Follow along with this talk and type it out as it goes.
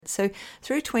So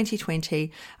through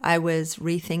 2020, I was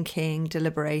rethinking,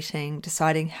 deliberating,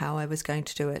 deciding how I was going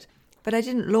to do it. But I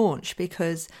didn't launch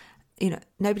because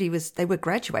they were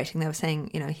graduating. They were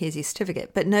saying, here's your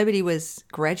certificate, but nobody was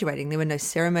graduating. There were no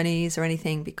ceremonies or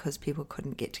anything because people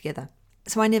couldn't get together.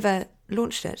 So I never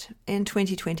launched it. In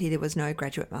 2020, there was no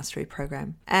graduate mastery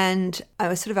program. And I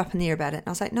was sort of up in the air about it. And I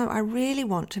was like, no, I really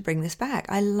want to bring this back.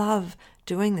 I love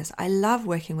doing this. I love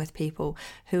working with people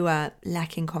who are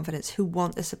lacking confidence, who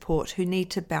want the support, who need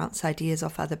to bounce ideas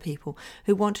off other people,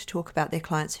 who want to talk about their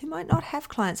clients, who might not have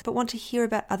clients, but want to hear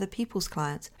about other people's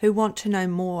clients, who want to know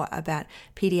more about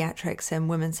pediatrics and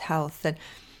women's health, and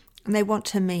they want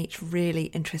to meet really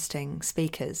interesting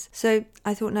speakers. So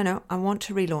I thought, no, I want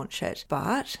to relaunch it.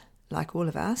 But like all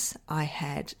of us, I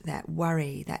had that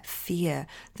worry, that fear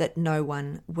that no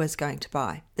one was going to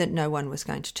buy, that no one was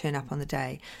going to turn up on the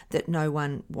day, that no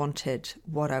one wanted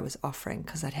what I was offering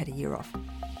because I'd had a year off.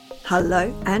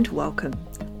 Hello and welcome.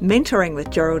 Mentoring with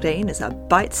Geraldine is a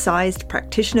bite-sized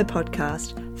practitioner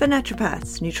podcast for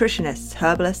naturopaths, nutritionists,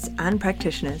 herbalists, and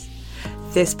practitioners.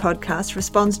 This podcast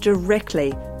responds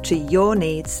directly to your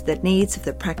needs, the needs of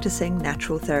the practicing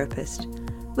natural therapist.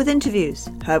 With interviews,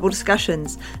 herbal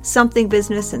discussions, something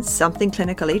business and something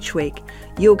clinical each week,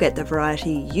 you'll get the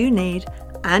variety you need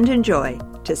and enjoy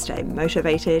to stay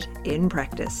motivated in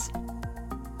practice.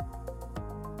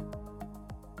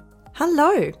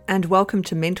 Hello and welcome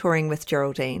to Mentoring with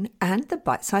Geraldine and the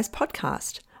Bite Size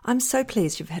Podcast. I'm so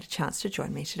pleased you've had a chance to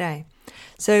join me today.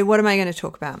 So what am I going to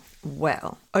talk about?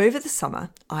 Well, over the summer,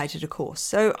 I did a course.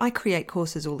 So I create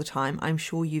courses all the time. I'm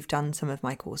sure you've done some of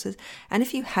my courses. And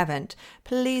if you haven't,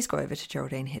 please go over to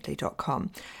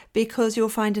geraldineheadley.com because you'll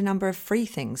find a number of free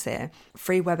things there.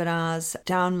 Free webinars,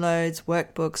 downloads,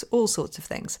 workbooks, all sorts of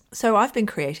things. So I've been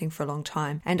creating for a long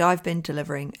time and I've been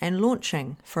delivering and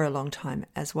launching for a long time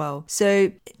as well.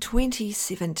 So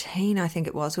 2017, I think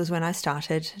it was when I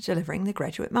started delivering the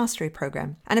Graduate Mastery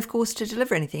Program. And of course, to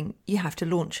deliver anything, you have to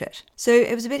launch it. So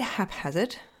it was a bit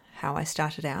haphazard how I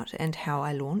started out and how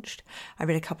I launched. I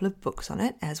read a couple of books on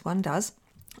it, as one does.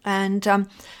 And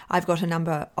I've got a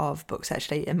number of books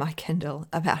actually in my Kindle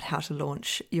about how to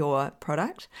launch your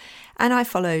product. And I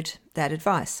followed that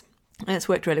advice. And it's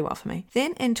worked really well for me.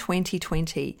 Then in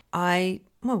 2020,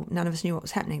 none of us knew what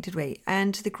was happening, did we?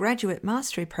 And the Graduate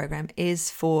Mastery Program is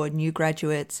for new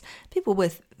graduates, people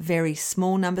with very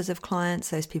small numbers of clients,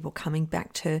 those people coming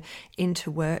back into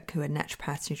work who are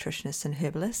naturopaths, nutritionists and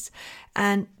herbalists.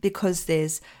 And because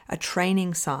there's a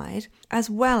training side as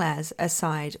well as a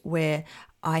side where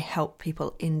I help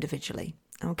people individually.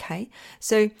 Okay,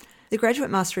 so the Graduate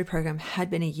Mastery Program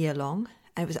had been a year long.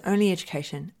 And it was only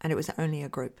education and it was only a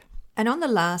group. And on the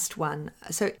last one,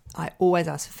 so I always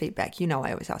ask for feedback.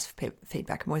 I always ask for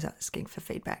feedback. I'm always asking for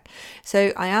feedback.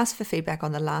 So I asked for feedback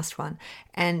on the last one.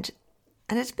 And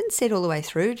it's been said all the way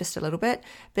through, just a little bit.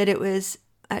 But it was,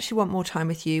 I actually want more time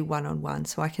with you one-on-one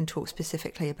so I can talk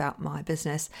specifically about my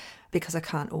business because I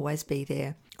can't always be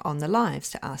there on the lives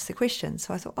to ask the questions.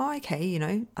 So I thought,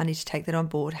 okay, I need to take that on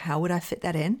board. How would I fit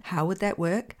that in? How would that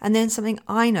work? And then something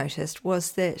I noticed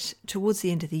was that towards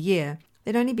the end of the year,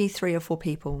 there'd only be 3 or 4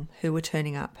 people who were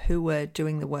turning up, who were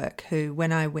doing the work, who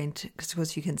when I went,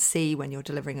 because you can see when you're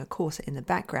delivering a course in the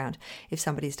background if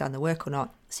somebody's done the work or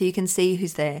not. So you can see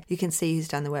who's there, you can see who's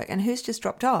done the work and who's just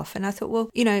dropped off. And I thought,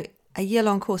 well, a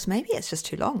year-long course, maybe it's just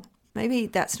too long. Maybe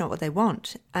that's not what they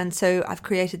want. And so I've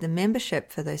created the membership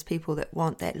for those people that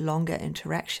want that longer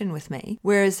interaction with me.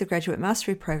 Whereas the Graduate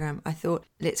Mastery Program, I thought,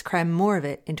 let's cram more of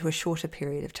it into a shorter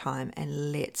period of time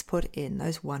and let's put in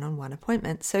those one-on-one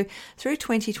appointments. So through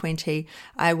 2020,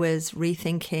 I was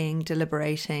rethinking,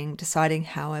 deliberating, deciding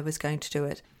how I was going to do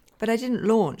it. But I didn't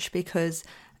launch because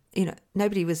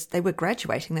they were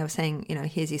graduating. They were saying,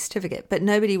 here's your certificate, but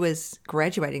nobody was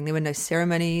graduating. There were no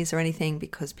ceremonies or anything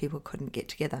because people couldn't get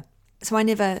together. So I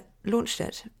never launched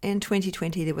it. In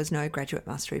 2020, there was no graduate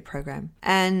mastery program.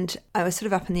 And I was sort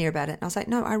of up in the air about it. And I was like,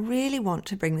 no, I really want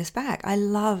to bring this back. I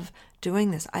love doing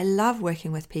this. I love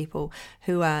working with people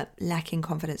who are lacking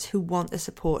confidence, who want the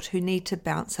support, who need to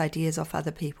bounce ideas off other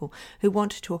people, who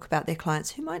want to talk about their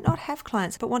clients, who might not have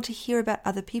clients, but want to hear about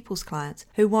other people's clients,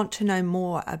 who want to know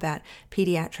more about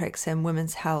pediatrics and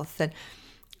women's health, and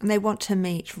they want to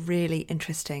meet really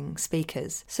interesting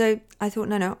speakers. So I thought,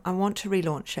 no, I want to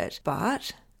relaunch it.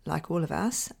 But like all of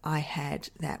us, I had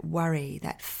that worry,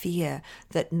 that fear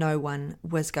that no one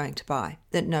was going to buy,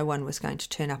 that no one was going to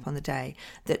turn up on the day,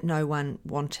 that no one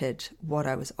wanted what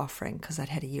I was offering because I'd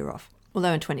had a year off.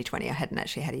 Although in 2020 I hadn't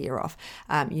actually had a year off.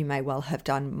 You may well have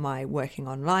done my Working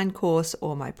Online course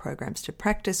or my Programs to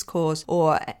Practice course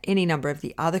or any number of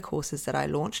the other courses that I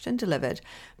launched and delivered,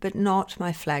 but not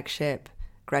my flagship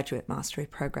graduate mastery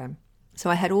program. So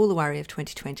I had all the worry of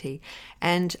 2020,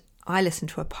 and I listened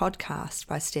to a podcast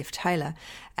by Steph Taylor,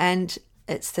 and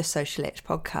it's the Socialette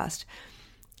podcast.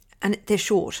 And they're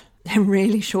short. They're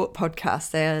really short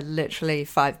podcasts. They're literally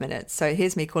 5 minutes. So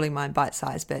here's me calling mine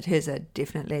bite-sized, but hers are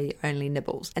definitely only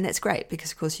nibbles. And that's great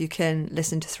because, of course, you can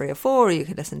listen to 3 or 4, or you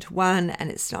can listen to one, and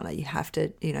it's not like you have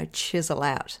to, chisel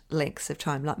out lengths of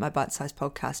time. Like my bite-sized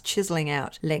podcast, chiseling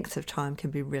out lengths of time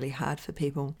can be really hard for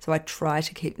people. So I try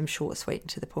to keep them short, sweet, and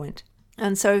to the point.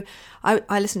 And so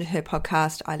I listened to her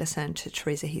podcast. I listened to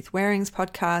Teresa Heath Waring's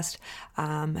podcast.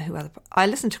 I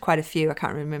listened to quite a few. I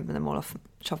can't remember them all off the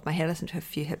top of my head. I listened to a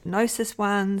few hypnosis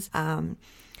ones.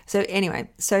 So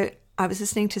I was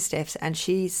listening to Steph's, and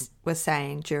she was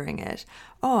saying during it,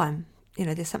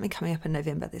 there's something coming up in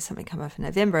November. There's something coming up in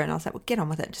November. And I was like, well, get on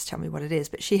with it. Just tell me what it is.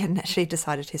 But she hadn't actually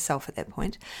decided herself at that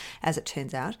point, as it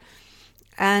turns out.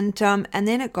 And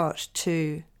then it got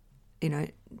to,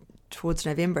 towards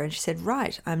November, and she said,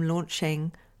 right, I'm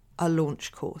launching a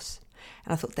launch course.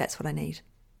 And I thought, that's what I need.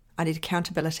 I need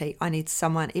accountability. I need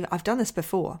someone. I've done this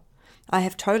before. I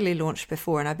have totally launched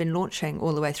before, and I've been launching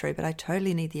all the way through, but I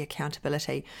totally need the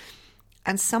accountability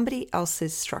and somebody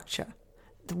else's structure,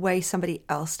 the way somebody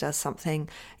else does something,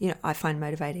 I find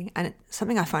motivating. And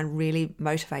something I find really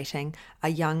motivating are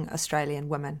young Australian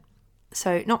women.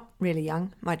 So not really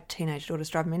young. My teenage daughter's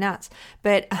driving me nuts.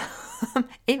 But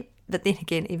But then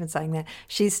again, even saying that,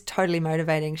 she's totally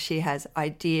motivating. She has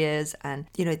ideas, and,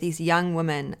 these young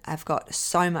women have got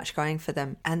so much going for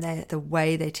them, and the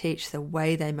way they teach, the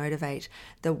way they motivate,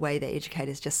 the way they educate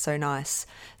is just so nice.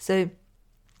 So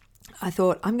I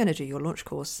thought, I'm going to do your launch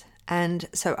course. And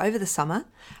so over the summer,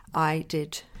 I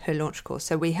did her launch course.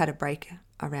 So we had a break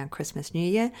around Christmas, New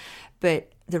Year,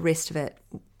 but the rest of it,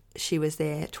 she was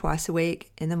there twice a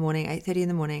week in the morning, 8:30 in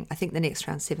the morning. I think the next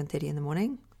round 7:30 in the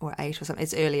morning, or 8 or something.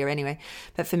 It's earlier anyway.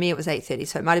 But for me, it was 8:30.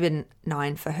 So it might have been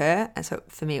 9 for her. And so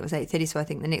for me, it was 8:30. So I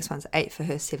think the next one's 8 for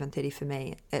her, 7:30 for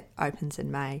me. It opens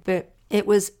in May. But it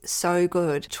was so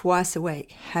good twice a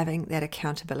week having that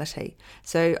accountability.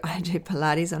 So I do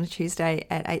Pilates on a Tuesday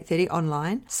at 8:30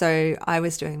 online. So I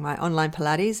was doing my online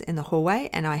Pilates in the hallway,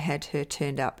 and I had her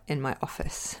turned up in my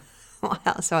office.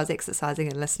 So I was exercising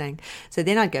and listening. So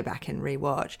then I'd go back and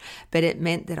rewatch. But it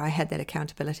meant that I had that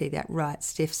accountability that, right,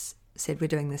 Steph's said we're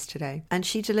doing this today. And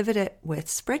she delivered it with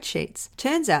spreadsheets.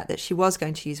 Turns out that she was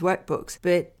going to use workbooks,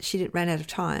 but she ran out of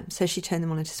time. So she turned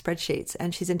them all into spreadsheets,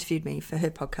 and she's interviewed me for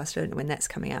her podcast. I don't know when that's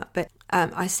coming out. But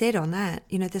I said on that,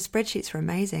 the spreadsheets are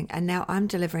amazing. And now I'm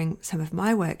delivering some of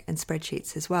my work in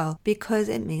spreadsheets as well, because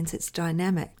it means it's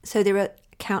dynamic. So there are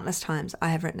countless times I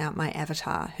have written out my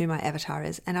avatar, who my avatar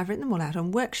is, and I've written them all out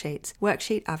on worksheets,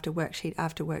 worksheet after worksheet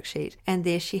after worksheet. And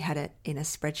there she had it in a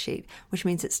spreadsheet, which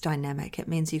means it's dynamic. It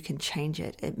means you can change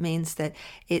it. It means that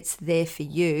it's there for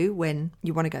you when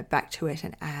you want to go back to it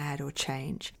and add or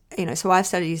change. So I've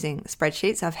started using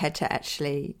spreadsheets. I've had to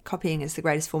actually, copying is the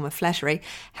greatest form of flattery.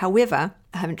 However,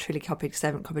 I haven't truly copied because I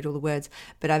haven't copied all the words,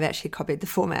 but I've actually copied the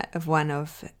format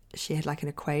of she had like an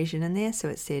equation in there. So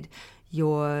it said,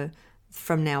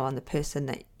 from now on, the person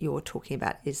that you're talking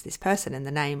about is this person, and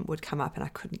the name would come up, and I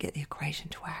couldn't get the equation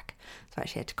to work. So I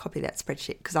actually had to copy that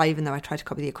spreadsheet, because even though I tried to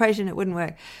copy the equation, it wouldn't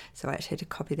work. So I actually had to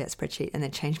copy that spreadsheet and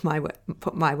then change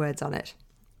put my words on it,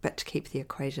 but to keep the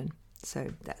equation.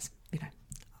 So that's,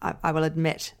 I will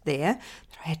admit there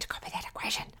that I had to copy that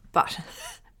equation. But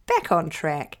back on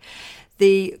track.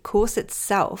 The course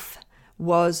itself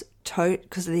was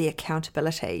because of the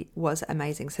accountability was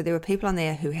amazing. So there were people on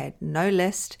there who had no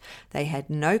list, they had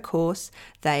no course,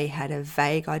 they had a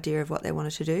vague idea of what they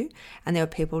wanted to do. And there were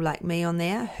people like me on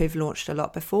there who've launched a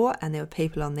lot before, and there were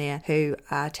people on there who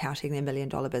are touting their $1 million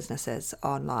businesses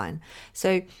online. So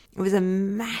it was a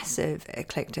massive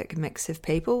eclectic mix of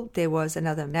people. There was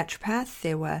another naturopath,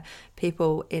 there were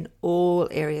people in all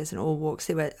areas and all walks,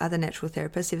 there were other natural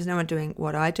therapists, there was no one doing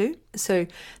what I do. So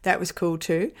that was cool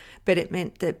too. But it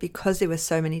meant that because there were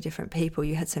so many different people,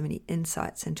 you had so many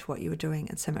insights into what you were doing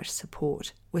and so much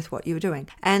support with what you were doing.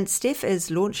 And Steph is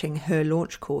launching her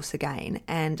launch course again,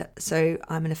 and so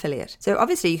I'm an affiliate. So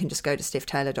obviously you can just go to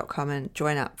stephtaylor.com and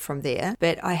join up from there,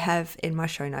 but I have in my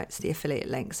show notes the affiliate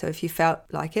link. So if you felt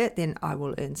like it, then I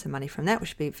will earn some money from that,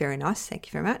 which would be very nice. Thank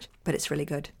you very much. But it's really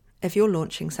good. If you're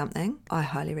launching something, I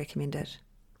highly recommend it.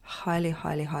 Highly,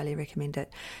 highly, highly recommend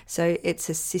it. So it's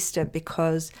a system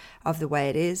because of the way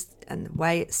it is and the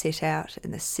way it's set out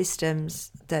and the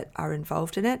systems that are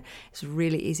involved in it. It's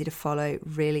really easy to follow,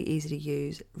 really easy to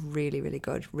use, really, really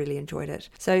good. Really enjoyed it.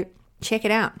 So check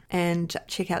it out and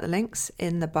check out the links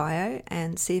in the bio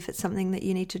and see if it's something that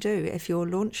you need to do if you're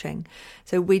launching.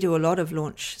 So we do a lot of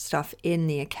launch stuff in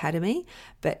the academy,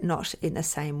 but not in the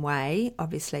same way,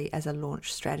 obviously, as a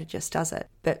launch strategist does it.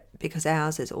 But because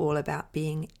ours is all about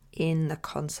being in the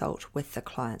consult with the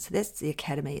client. So that's the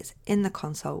academy, is in the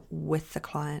consult with the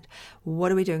client.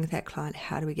 What are we doing with that client?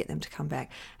 How do we get them to come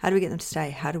back? How do we get them to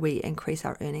stay? How do we increase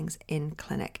our earnings in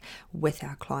clinic with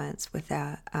our clients, with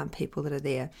our people that are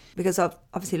there? Because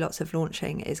obviously lots of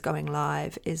launching is going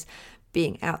live, is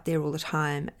being out there all the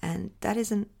time, and that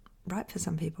isn't right for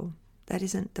some people. That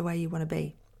isn't the way you want to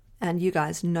be. And you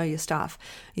guys know your stuff.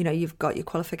 You know, you've got your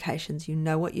qualifications, you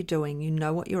know what you're doing, you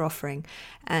know what you're offering,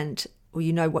 and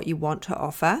you know what you want to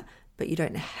offer, but you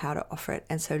don't know how to offer it.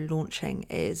 And so launching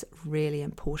is a really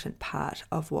important part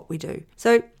of what we do.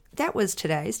 So that was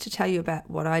today's, to tell you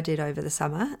about what I did over the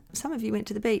summer. Some of you went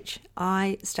to the beach.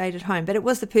 I stayed at home, but it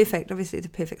was the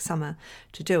perfect summer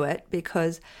to do it,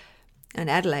 because in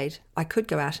Adelaide, I could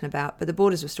go out and about, but the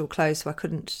borders were still closed, so I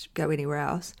couldn't go anywhere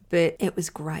else. But it was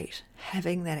great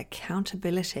having that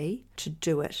accountability to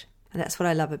do it. And that's what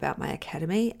I love about my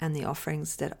academy and the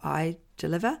offerings that I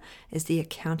deliver, is the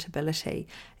accountability.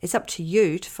 It's up to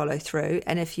you to follow through.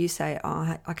 And if you say,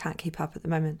 oh, I can't keep up at the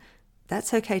moment,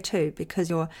 that's okay too, because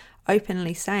you're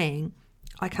openly saying,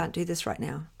 I can't do this right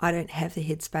now. I don't have the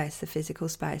headspace, the physical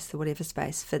space, the whatever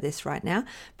space for this right now,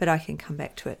 but I can come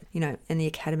back to it. You know, in the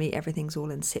academy, everything's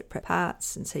all in separate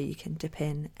parts, and so you can dip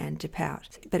in and dip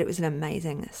out. But it was an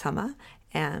amazing summer,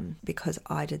 because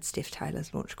I did Steph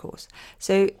Taylor's launch course.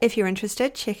 So if you're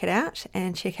interested, check it out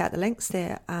and check out the links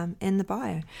there in the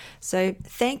bio. So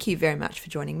thank you very much for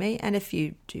joining me. And if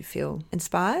you do feel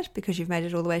inspired because you've made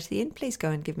it all the way to the end, please go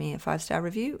and give me a 5-star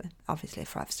review. Obviously a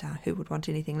 5-star, who would want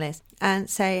anything less? And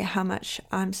say how much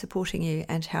I'm supporting you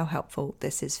and how helpful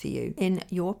this is for you in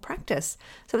your practice.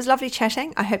 So it was lovely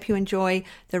chatting. I hope you enjoy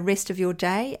the rest of your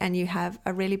day and you have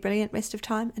a really brilliant rest of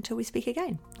time until we speak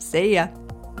again. See ya.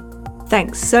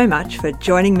 Thanks so much for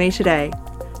joining me today.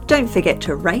 Don't forget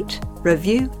to rate,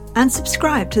 review, and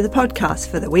subscribe to the podcast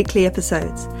for the weekly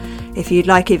episodes. If you'd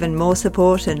like even more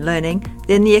support and learning,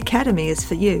 then the Academy is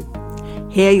for you.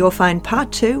 Here you'll find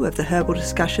part 2 of the herbal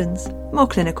discussions, more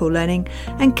clinical learning,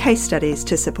 and case studies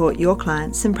to support your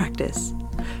clients in practice.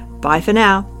 Bye for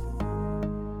now.